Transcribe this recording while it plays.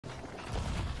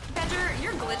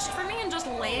you're glitched for me and just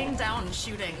laying down and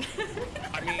shooting.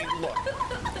 I mean, look.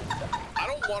 I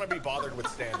don't want to be bothered with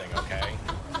standing, okay?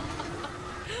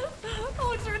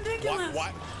 Oh, it's ridiculous.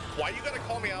 Why you gotta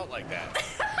call me out like that?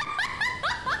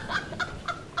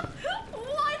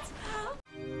 What?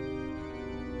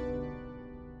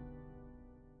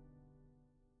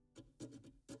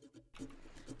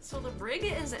 So the brig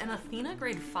is an Athena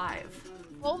grade 5.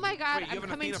 Oh my god, Wait, you I'm have an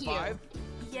coming Athena to 5?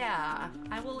 Yeah,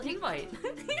 I will invite.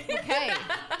 Okay.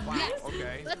 Wow, Yes.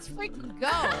 okay. Let's freaking go.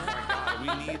 Oh my god, we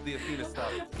need the Athena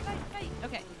stuff.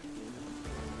 Okay.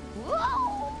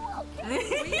 Whoa!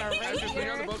 Okay. We are right Ezra, when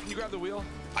you're on the here. boat, can you grab the wheel?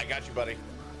 I got you, buddy.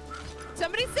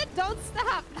 Somebody said don't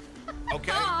stop.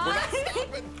 Okay, we're not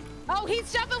stopping. Oh,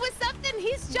 he's jumping with something.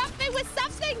 He's jumping with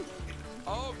something.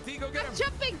 Oh, D, go get him. I'm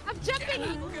jumping. I'm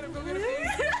jumping. Go get him, go get him. Get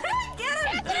him! Yes,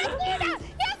 an Athena!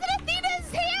 Yes, an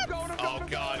Athena's here! Oh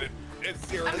god, it's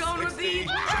 0 I'm to going with 60.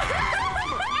 the-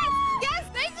 Yes,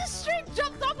 they just straight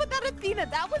jumped off with that Athena.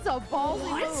 That was a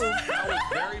ballsy move. That was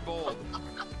very bold.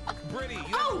 Britty,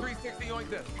 you have a 360 yoink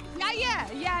this.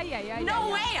 Yeah. No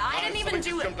way! I didn't even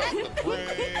do it.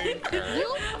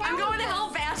 I'm going to hell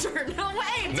faster. No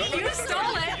way! No, you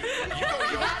stole it.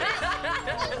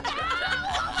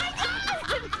 Oh my god!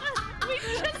 We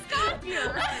just got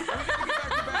here.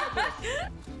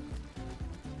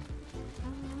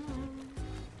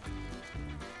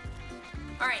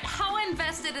 All right, how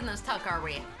invested in this tuck are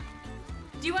we?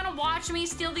 Do you want to watch me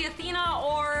steal the Athena,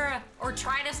 or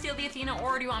try to steal the Athena,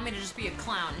 or do you want me to just be a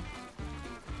clown?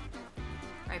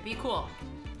 All right, be cool.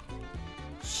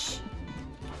 Shh.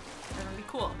 Everyone be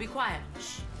cool. Be quiet.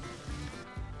 Shh.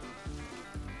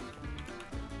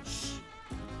 Shh.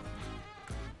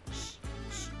 Shh.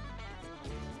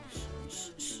 Shh.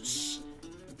 Shh. Shh.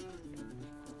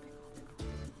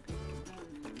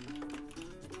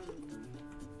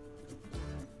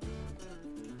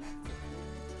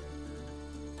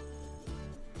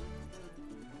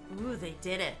 Ooh, they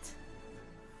did it.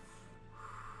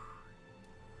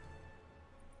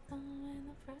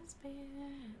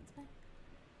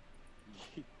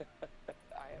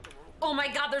 Oh my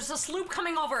god, there's a sloop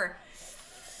coming over.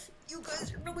 You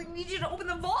guys really need you to open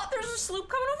the vault. There's a sloop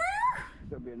coming over here.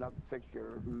 There'll be enough to fix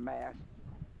your mast.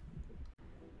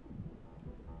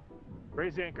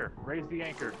 Raise the anchor. Raise the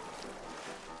anchor.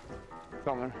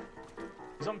 Coming.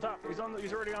 He's on top. He's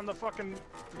already on the fucking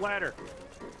ladder.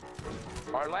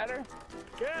 Our ladder?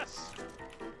 Yes.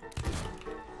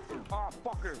 Oh,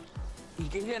 fuckers.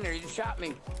 He's in there. He just shot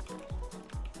me.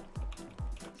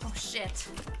 Oh shit.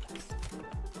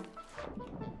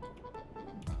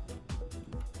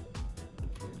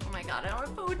 Oh my god, I don't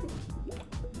have food.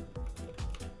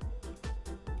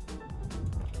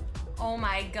 Oh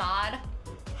my god.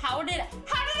 How did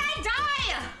I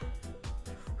die?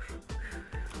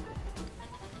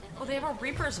 Oh, they have a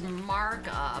Reaper's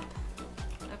markup.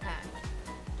 Okay.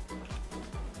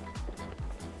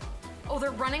 Oh,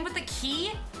 they're running with the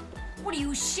key? What are you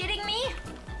shitting me?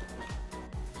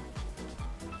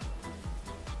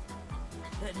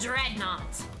 The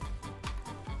Dreadnought.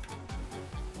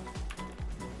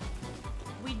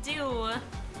 We do.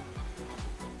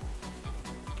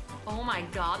 Oh my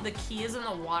god, the key is in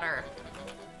the water.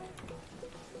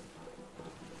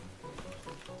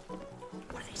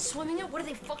 What are they swimming in? What are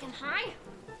they fucking high?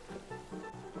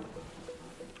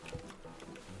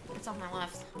 It's on my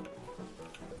left.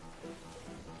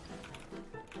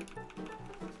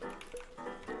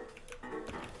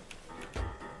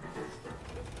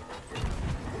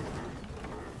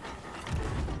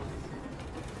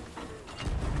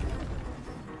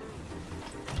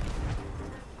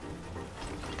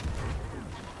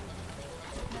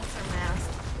 That's their mast.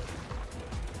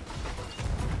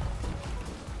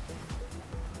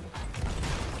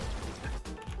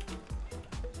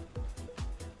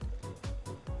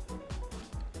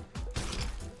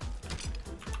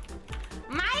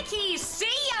 Mikey, see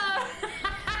ya!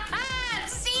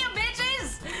 See ya,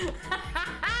 bitches!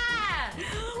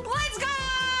 Let's go!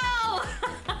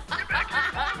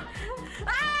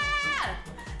 Ah!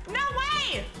 No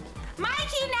way!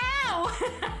 Mikey, now!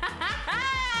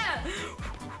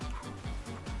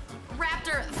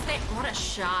 Raptor, what a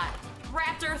shot.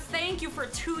 Raptor, thank you for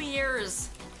 2 years.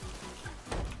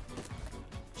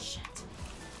 Shit.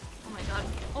 Oh my god.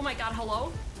 Oh my god,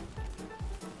 hello?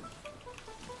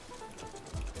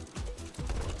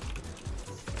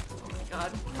 Oh my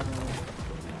god.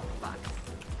 Fuck.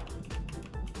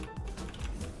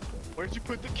 Where'd you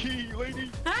put the key,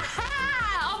 lady?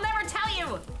 I'll never tell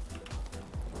you!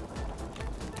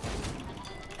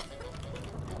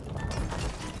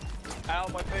 Ow,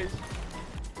 my face.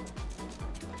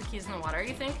 The key's in the water,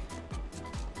 you think?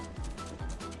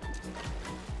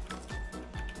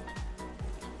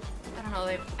 don't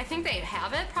know, I think they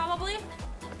have it, probably?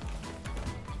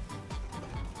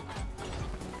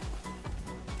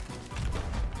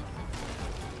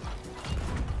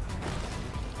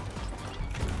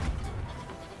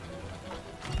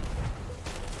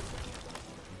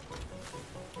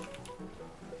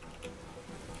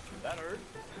 That hurt.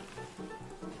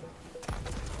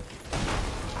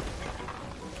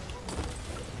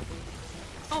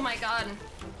 Oh my god.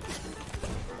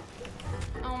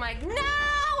 Oh my, no!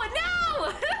 No!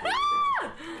 Alright,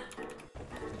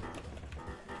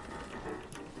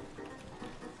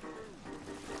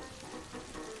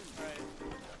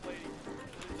 lady,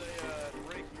 there's a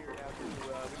break here after we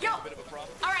Yo! get a bit of a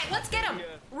problem. Alright, let's get him! Yeah.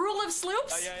 Rule of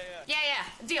sloops? Yeah. Yeah,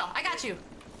 deal, I got you.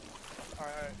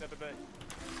 Alright, bet.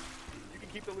 You can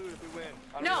keep the loot if we win.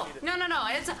 I don't No, really need it. no,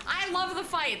 it's, I love the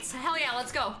fights. Hell yeah,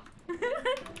 let's go.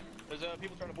 There's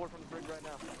people trying to board from the bridge right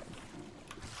now.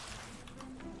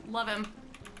 Love him.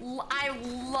 I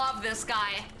love this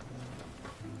guy.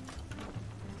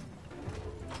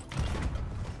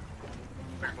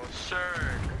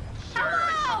 Sir,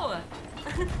 Hello!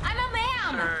 I'm a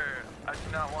ma'am. sir, I do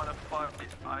not want to fight.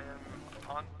 I am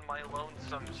on my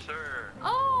lonesome, sir.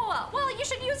 Oh, well, you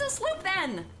should use a sloop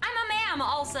then. I'm a ma'am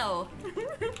also.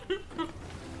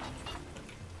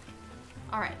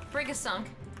 All right, brig is sunk.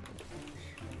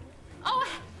 Oh,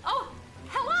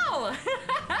 hello.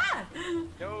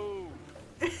 Yo!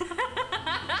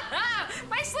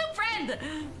 My sloop friend.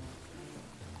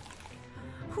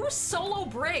 Who solo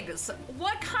brigs?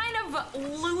 What kind of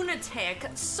lunatic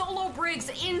solo brigs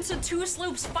into 2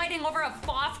 sloops fighting over a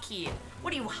FoF key?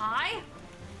 What are you, high?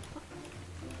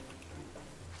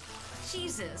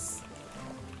 Jesus.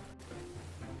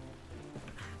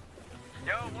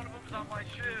 Yo, one of them's on my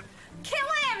ship. Kill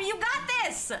him! You got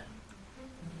this!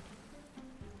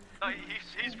 No,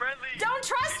 he's friendly. Don't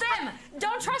trust him!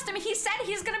 Don't trust him! He said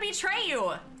he's gonna betray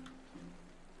you!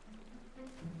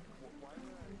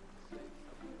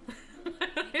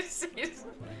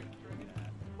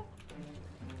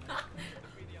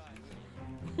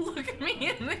 Look at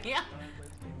me in the eye.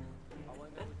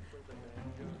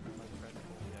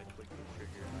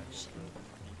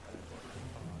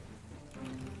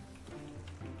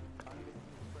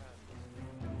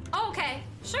 Okay,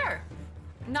 sure.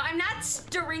 No, I'm not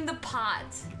stirring the pot.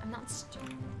 I'm not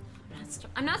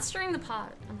stirring the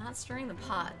pot. I'm not stirring the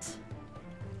pot.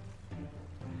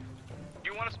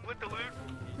 You want to split the loot?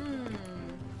 100%,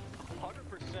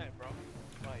 bro.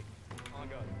 Like, oh my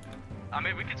god. I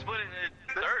mean, we can split it in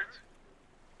thirds.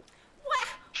 What?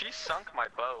 She sunk my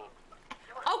boat.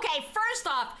 Okay, first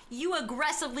off, you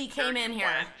aggressively came in here.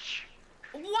 Wench.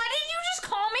 What did you just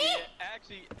call me? Yeah,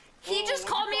 actually... He just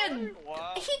called me a...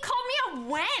 Wow. He called me a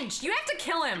wench. You have to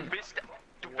kill him.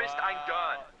 Du bist ein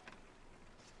Gun.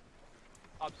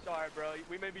 I'm sorry, bro.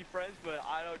 We may be friends, but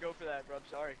I don't go for that, bro. I'm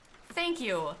sorry. Thank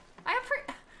you.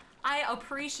 I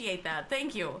appreciate that.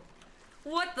 Thank you.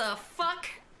 What the fuck?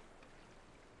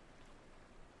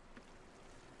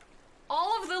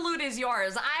 All of the loot is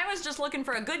yours. I was just looking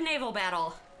for a good naval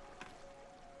battle.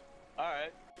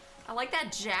 Alright. I like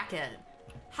that jacket.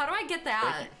 How do I get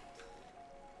that?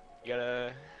 You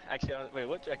gotta... Actually, wait,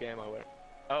 what jacket am I wearing?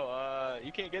 Oh,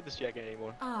 you can't get this jacket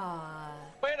anymore.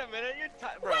 Wait a minute,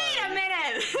 bro. Wait a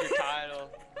minute! Your title.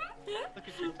 Look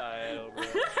at your title, bro. I'm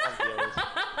jealous.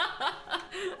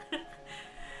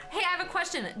 Hey, I have a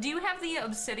question. Do you have the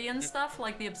obsidian stuff,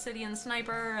 like the obsidian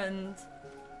sniper and...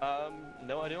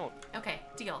 No, I don't. Okay,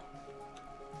 deal.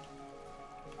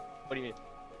 What do you mean?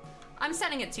 I'm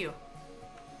sending it to you.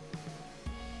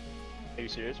 Are you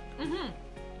serious? Mm-hmm.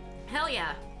 Hell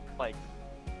yeah. Like...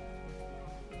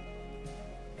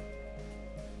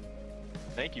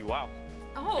 Thank you, wow.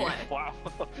 Oh. Wow.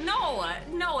 No,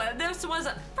 this was...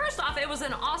 First off, it was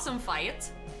an awesome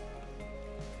fight.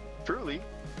 Truly.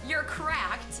 You're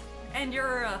cracked, and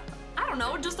you're, I don't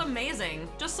know, just amazing.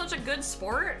 Just such a good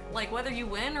sport, like whether you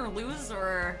win or lose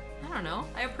or, I don't know.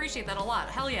 I appreciate that a lot.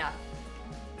 Hell yeah.